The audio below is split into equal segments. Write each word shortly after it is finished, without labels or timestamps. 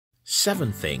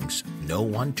7 things no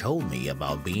one told me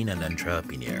about being an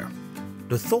entrepreneur.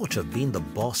 The thought of being the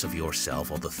boss of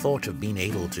yourself, or the thought of being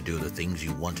able to do the things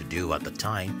you want to do at the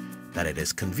time that it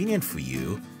is convenient for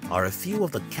you, are a few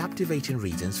of the captivating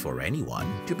reasons for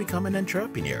anyone to become an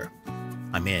entrepreneur.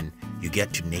 I mean, you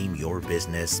get to name your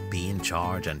business, be in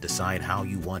charge, and decide how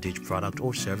you want each product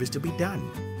or service to be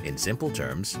done. In simple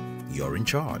terms, you're in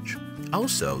charge.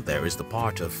 Also, there is the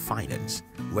part of finance,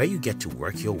 where you get to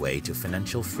work your way to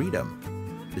financial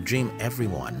freedom, the dream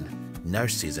everyone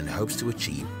nurses and hopes to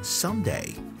achieve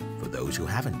someday for those who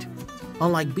haven't.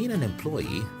 Unlike being an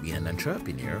employee, being an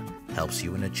entrepreneur helps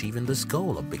you in achieving this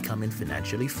goal of becoming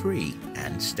financially free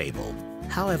and stable.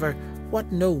 However,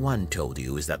 what no one told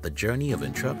you is that the journey of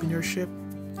entrepreneurship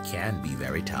can be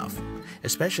very tough,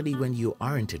 especially when you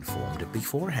aren't informed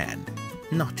beforehand.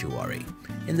 Not to worry.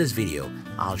 In this video,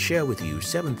 I'll share with you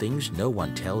 7 things no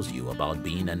one tells you about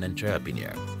being an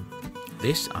entrepreneur.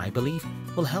 This, I believe,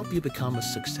 will help you become a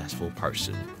successful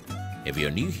person. If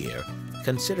you're new here,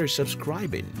 consider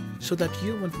subscribing so that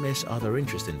you won't miss other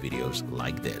interesting videos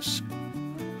like this.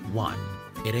 1.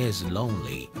 It is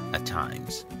lonely at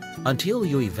times. Until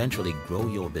you eventually grow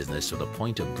your business to the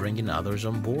point of bringing others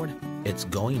on board, it's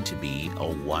going to be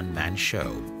a one-man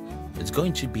show. It's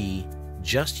going to be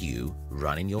just you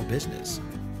running your business.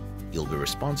 You'll be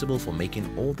responsible for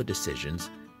making all the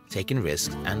decisions, taking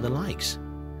risks, and the likes.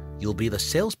 You'll be the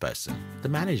salesperson, the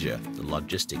manager, the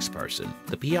logistics person,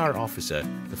 the PR officer,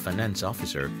 the finance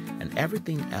officer, and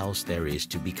everything else there is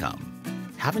to become.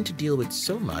 Having to deal with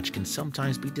so much can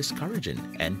sometimes be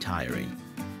discouraging and tiring,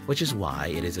 which is why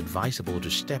it is advisable to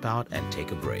step out and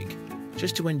take a break,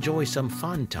 just to enjoy some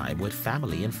fun time with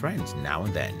family and friends now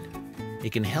and then.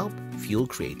 It can help fuel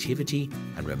creativity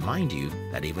and remind you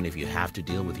that even if you have to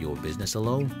deal with your business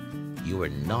alone, you are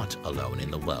not alone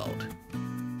in the world.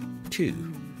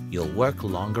 2. You'll work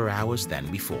longer hours than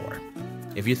before.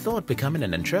 If you thought becoming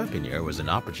an entrepreneur was an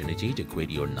opportunity to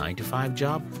quit your 9-to-5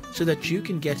 job so that you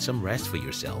can get some rest for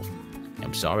yourself,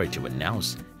 I'm sorry to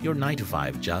announce your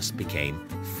 9-to-5 just became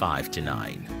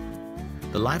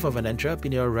 5-to-9. The life of an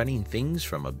entrepreneur running things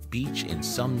from a beach in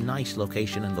some nice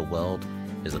location in the world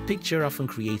is a picture often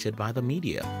created by the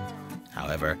media.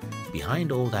 However,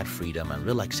 behind all that freedom and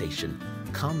relaxation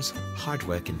comes hard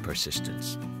work and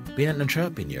persistence. Being an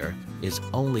entrepreneur is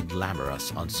only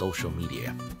glamorous on social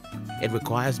media. It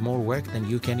requires more work than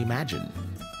you can imagine.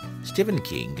 Stephen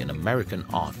King, an American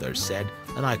author, said,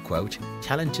 and I quote,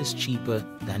 "Talent is cheaper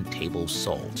than table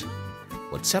salt."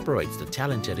 What separates the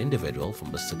talented individual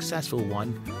from the successful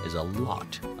one is a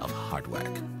lot of hard work.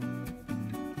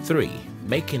 3.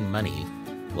 Making money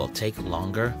will take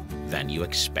longer than you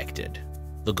expected.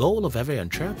 The goal of every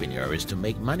entrepreneur is to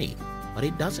make money, but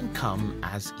it doesn't come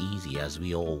as easy as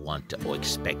we all want or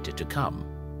expect it to come.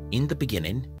 In the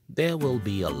beginning, there will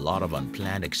be a lot of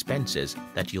unplanned expenses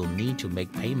that you'll need to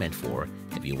make payment for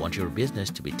if you want your business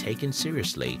to be taken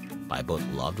seriously by both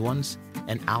loved ones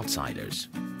and outsiders.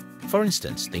 For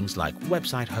instance, things like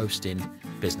website hosting,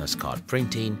 business card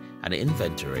printing, and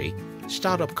inventory.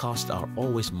 Startup costs are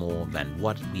always more than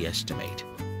what we estimate.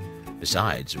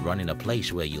 Besides, running a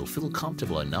place where you'll feel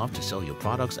comfortable enough to sell your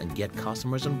products and get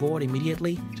customers on board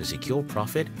immediately to secure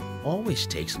profit always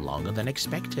takes longer than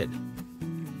expected.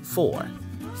 4.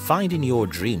 Finding your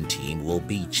dream team will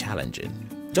be challenging.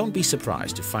 Don't be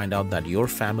surprised to find out that your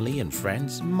family and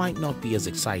friends might not be as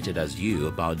excited as you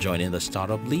about joining the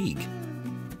startup league.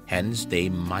 Hence, they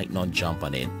might not jump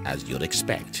on it as you'd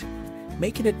expect,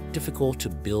 making it difficult to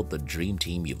build the dream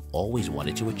team you've always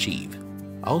wanted to achieve.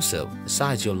 Also,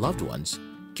 besides your loved ones,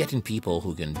 getting people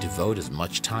who can devote as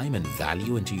much time and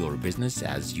value into your business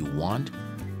as you want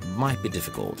might be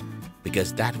difficult,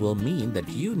 because that will mean that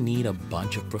you need a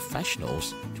bunch of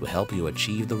professionals to help you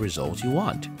achieve the results you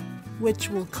want, which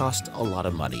will cost a lot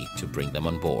of money to bring them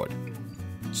on board.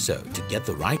 So, to get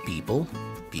the right people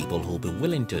who'll be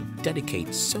willing to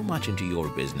dedicate so much into your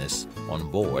business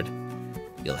on board,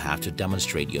 you'll have to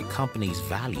demonstrate your company's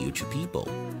value to people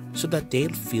so that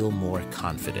they'll feel more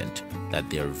confident that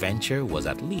their venture was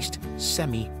at least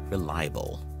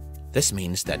semi-reliable. This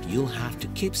means that you'll have to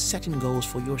keep setting goals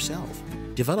for yourself,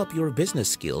 develop your business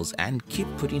skills, and keep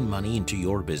putting money into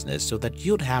your business so that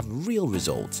you'd have real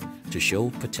results to show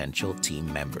potential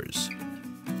team members.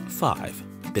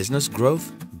 5. Business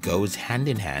growth goes hand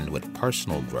in hand with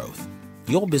personal growth.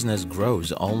 Your business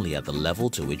grows only at the level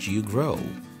to which you grow.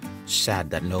 Sad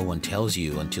that no one tells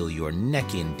you until you're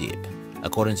neck in deep.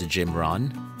 According to Jim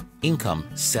Rohn, income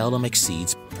seldom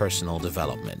exceeds personal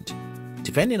development.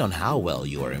 Depending on how well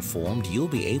you are informed, you'll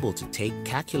be able to take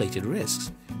calculated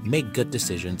risks, make good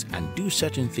decisions, and do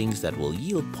certain things that will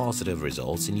yield positive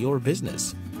results in your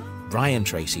business. Brian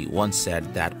Tracy once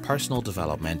said that personal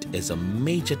development is a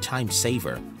major time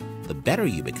saver. The better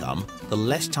you become, the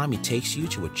less time it takes you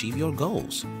to achieve your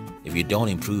goals. If you don't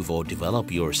improve or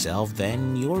develop yourself,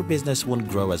 then your business won't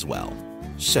grow as well.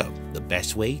 So, the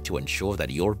best way to ensure that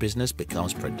your business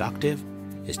becomes productive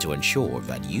is to ensure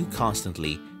that you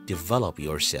constantly develop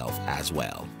yourself as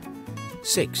well.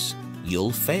 6.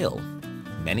 You'll fail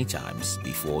many times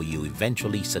before you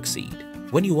eventually succeed.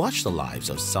 When you watch the lives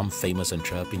of some famous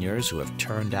entrepreneurs who have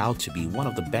turned out to be one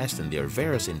of the best in their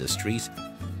various industries,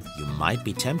 you might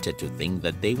be tempted to think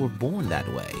that they were born that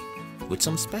way, with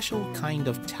some special kind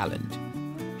of talent.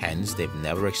 Hence, they've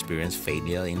never experienced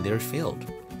failure in their field.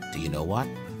 Do you know what?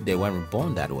 They weren't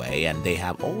born that way, and they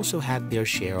have also had their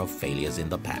share of failures in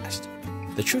the past.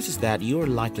 The truth is that you're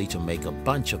likely to make a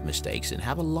bunch of mistakes and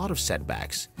have a lot of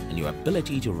setbacks, and your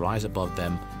ability to rise above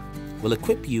them will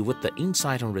equip you with the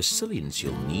insight and resilience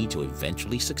you'll need to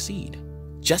eventually succeed.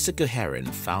 Jessica Heron,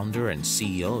 founder and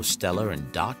CEO of Stellar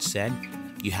and Dot, said,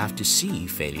 "You have to see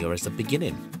failure as the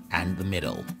beginning and the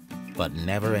middle, but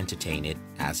never entertain it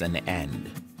as an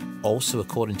end." Also,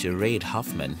 according to Reid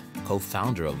Hoffman,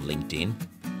 co-founder of LinkedIn,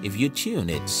 if you tune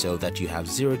it so that you have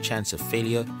zero chance of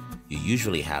failure, you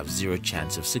usually have zero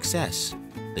chance of success.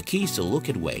 The key is to look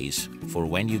at ways for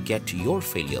when you get to your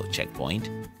failure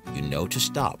checkpoint, you know to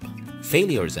stop.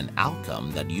 Failure is an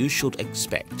outcome that you should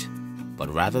expect,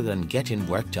 but rather than getting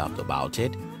worked up about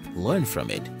it, learn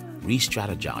from it,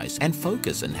 re-strategize, and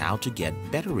focus on how to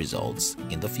get better results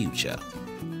in the future.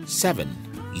 7.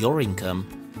 Your income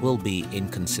will be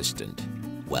inconsistent.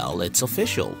 Well, it's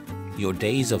official. Your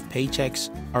days of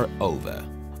paychecks are over.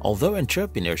 Although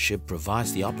entrepreneurship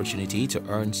provides the opportunity to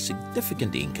earn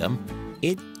significant income,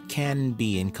 it can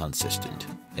be inconsistent.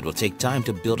 It will take time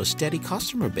to build a steady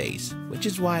customer base, which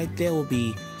is why there will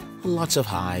be lots of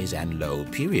highs and low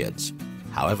periods.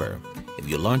 However, if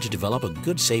you learn to develop a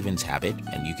good savings habit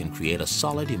and you can create a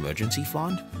solid emergency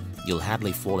fund, you'll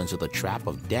hardly fall into the trap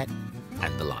of debt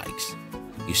and the likes.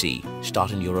 You see,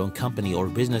 starting your own company or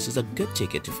business is a good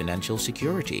ticket to financial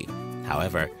security.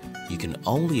 However, you can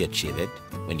only achieve it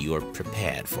when you are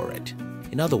prepared for it.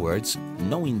 In other words,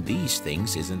 knowing these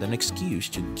things isn't an excuse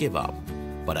to give up,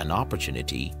 but an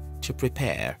opportunity to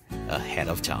prepare ahead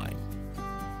of time.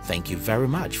 Thank you very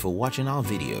much for watching our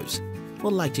videos.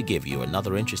 We'd like to give you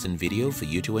another interesting video for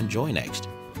you to enjoy next.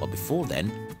 But before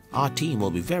then, our team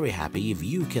will be very happy if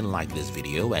you can like this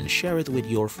video and share it with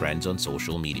your friends on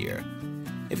social media.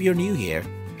 If you're new here,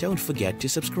 don't forget to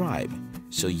subscribe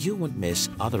so you won't miss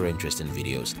other interesting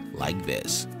videos like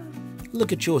this.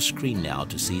 Look at your screen now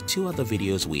to see 2 other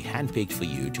videos we handpicked for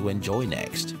you to enjoy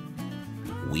next.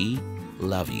 We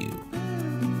love you.